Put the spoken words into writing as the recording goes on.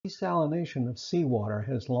Desalination of seawater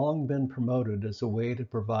has long been promoted as a way to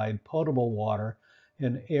provide potable water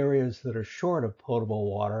in areas that are short of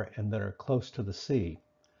potable water and that are close to the sea.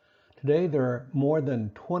 Today, there are more than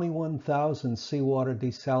 21,000 seawater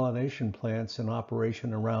desalination plants in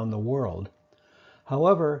operation around the world.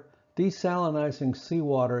 However, desalinizing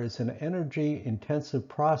seawater is an energy-intensive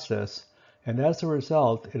process, and as a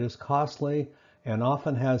result, it is costly and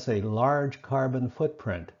often has a large carbon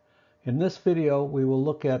footprint. In this video, we will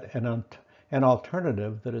look at an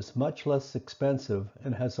alternative that is much less expensive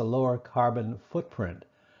and has a lower carbon footprint,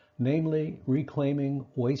 namely reclaiming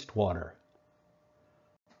wastewater.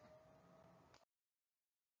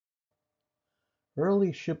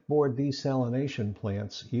 Early shipboard desalination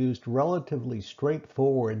plants used relatively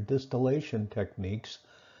straightforward distillation techniques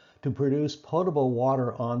to produce potable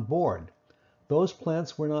water on board. Those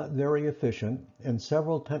plants were not very efficient, and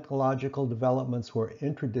several technological developments were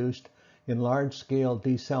introduced in large-scale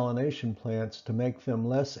desalination plants to make them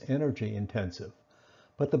less energy intensive.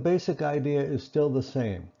 But the basic idea is still the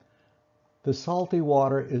same. The salty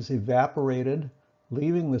water is evaporated,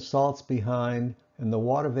 leaving the salts behind, and the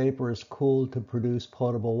water vapor is cooled to produce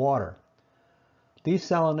potable water.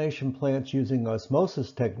 Desalination plants using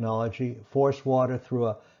osmosis technology force water through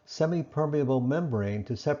a semi-permeable membrane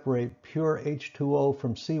to separate pure H2O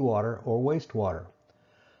from seawater or wastewater.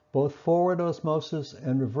 Both forward osmosis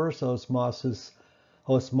and reverse osmosis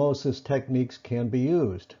techniques can be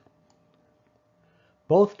used.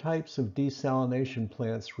 Both types of desalination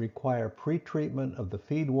plants require pretreatment of the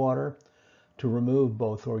feed water to remove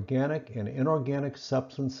both organic and inorganic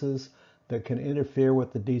substances that can interfere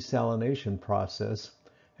with the desalination process,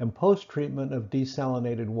 and post-treatment of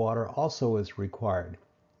desalinated water also is required.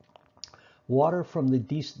 Water from the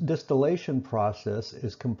distillation process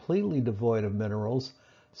is completely devoid of minerals,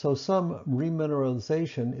 so some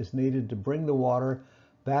remineralization is needed to bring the water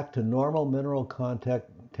back to normal mineral content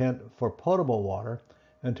for potable water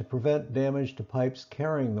and to prevent damage to pipes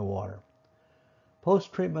carrying the water.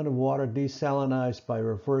 Post-treatment of water desalinized by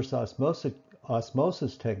reverse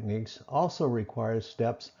osmosis techniques also requires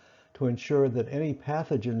steps to ensure that any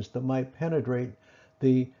pathogens that might penetrate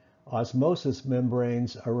the osmosis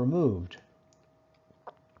membranes are removed.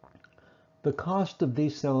 The cost of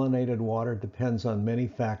desalinated water depends on many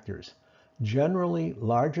factors. Generally,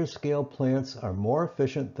 larger scale plants are more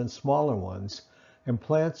efficient than smaller ones, and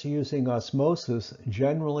plants using osmosis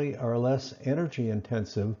generally are less energy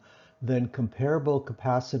intensive than comparable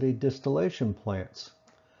capacity distillation plants.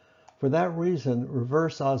 For that reason,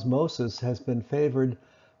 reverse osmosis has been favored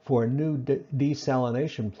for new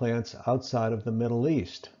desalination plants outside of the Middle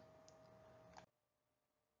East.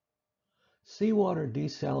 Seawater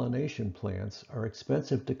desalination plants are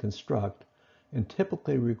expensive to construct and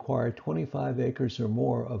typically require 25 acres or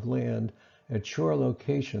more of land at shore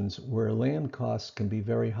locations where land costs can be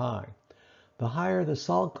very high. The higher the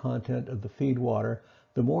salt content of the feed water,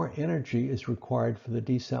 the more energy is required for the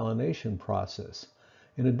desalination process.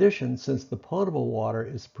 In addition, since the potable water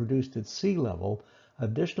is produced at sea level,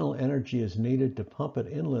 additional energy is needed to pump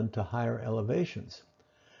it inland to higher elevations.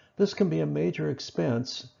 This can be a major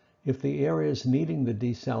expense if the areas needing the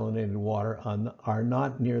desalinated water are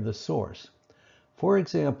not near the source. For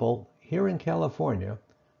example, here in California,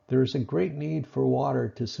 there is a great need for water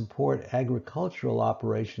to support agricultural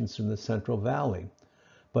operations in the Central Valley,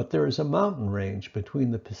 but there is a mountain range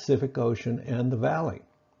between the Pacific Ocean and the valley.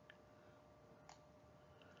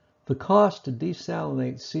 The cost to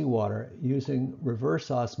desalinate seawater using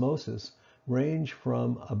reverse osmosis range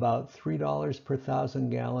from about $3 per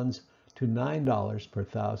thousand gallons to $9 per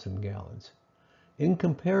thousand gallons. In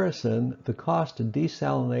comparison, the cost to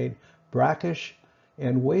desalinate brackish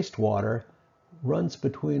and wastewater runs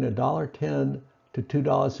between $1.10 to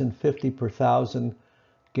 $2.50 per thousand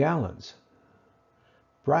gallons.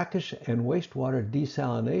 Brackish and wastewater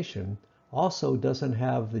desalination also doesn't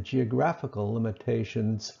have the geographical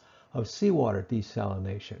limitations of seawater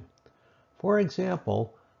desalination. For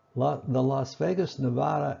example, the Las Vegas,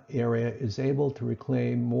 Nevada area is able to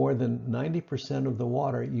reclaim more than 90% of the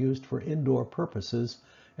water used for indoor purposes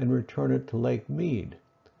and return it to Lake Mead.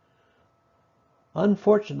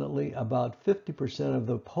 Unfortunately, about 50% of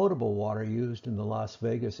the potable water used in the Las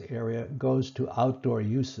Vegas area goes to outdoor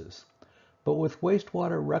uses. But with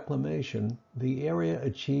wastewater reclamation, the area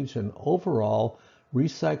achieves an overall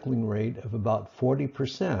recycling rate of about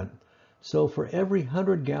 40%. So for every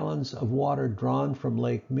 100 gallons of water drawn from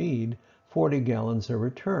Lake Mead, 40 gallons are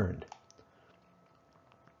returned.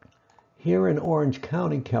 Here in Orange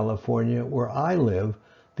County, California, where I live,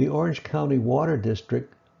 the Orange County Water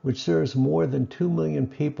District, which serves more than 2 million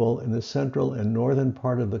people in the central and northern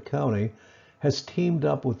part of the county, has teamed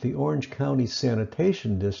up with the Orange County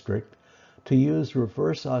Sanitation District to use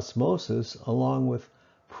reverse osmosis along with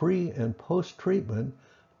pre- and post-treatment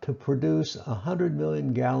to produce 100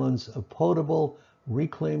 million gallons of potable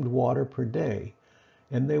reclaimed water per day,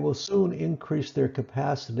 and they will soon increase their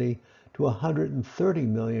capacity to 130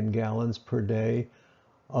 million gallons per day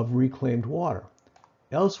of reclaimed water.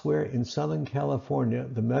 Elsewhere in Southern California,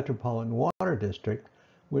 the Metropolitan Water District,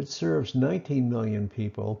 which serves 19 million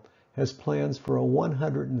people, has plans for a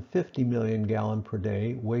 150 million gallon per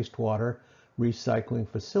day wastewater recycling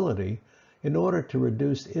facility in order to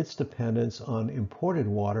reduce its dependence on imported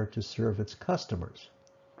water to serve its customers.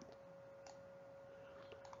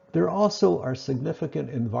 There also are significant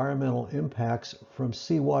environmental impacts from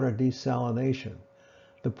seawater desalination.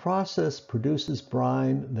 The process produces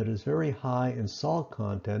brine that is very high in salt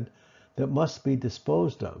content that must be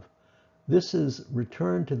disposed of. This is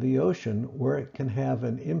returned to the ocean where it can have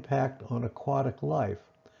an impact on aquatic life.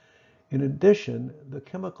 In addition, the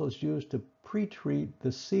chemicals used to pre-treat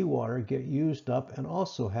the seawater get used up and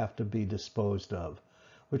also have to be disposed of,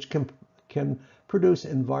 which can produce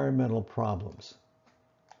environmental problems.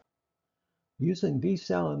 Using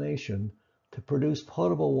desalination to produce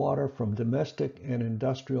potable water from domestic and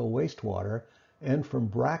industrial wastewater and from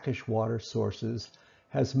brackish water sources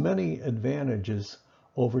has many advantages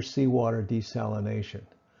over seawater desalination.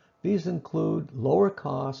 These include lower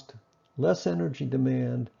cost, less energy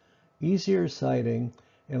demand, easier siting,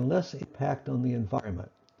 and less impact on the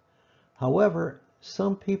environment. However,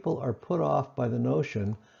 some people are put off by the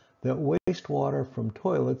notion that wastewater from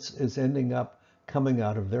toilets is ending up coming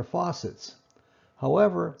out of their faucets.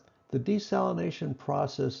 However, the desalination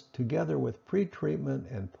process, together with pre-treatment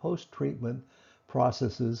and post-treatment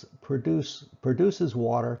processes, produces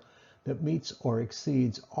water that meets or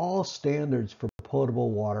exceeds all standards for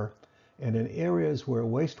potable water, and in areas where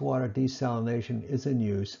wastewater desalination is in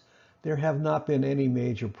use, there have not been any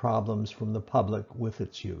major problems from the public with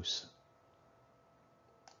its use.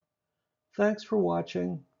 Thanks for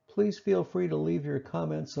watching. Please feel free to leave your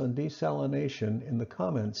comments on desalination in the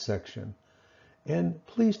comments section. And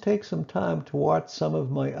please take some time to watch some of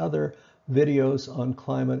my other videos on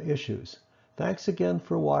climate issues. Thanks again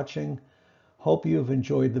for watching. Hope you've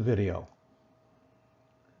enjoyed the video.